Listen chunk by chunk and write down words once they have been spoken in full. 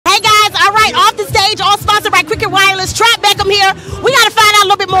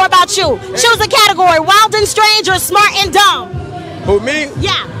about you. Choose a category: wild and strange or smart and dumb. Who, me?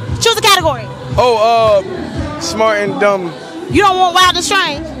 Yeah. Choose a category. Oh, smart and dumb. You don't want wild and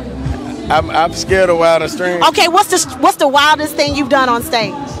strange? I'm scared of wild and strange. Okay, what's the wildest thing you've done on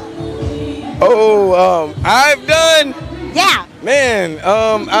stage? Oh, I've done. Yeah. Man,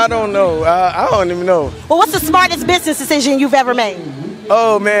 I don't know. I don't even know. Well, what's the smartest business decision you've ever made?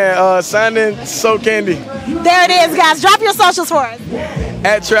 Oh man, signing So Candy. There it is, guys. Drop your socials for us.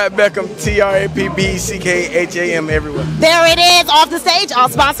 At Trap Beckham, TRAPBCKHAM everywhere. There it is, off the stage, all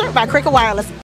sponsored by Cricket Wireless.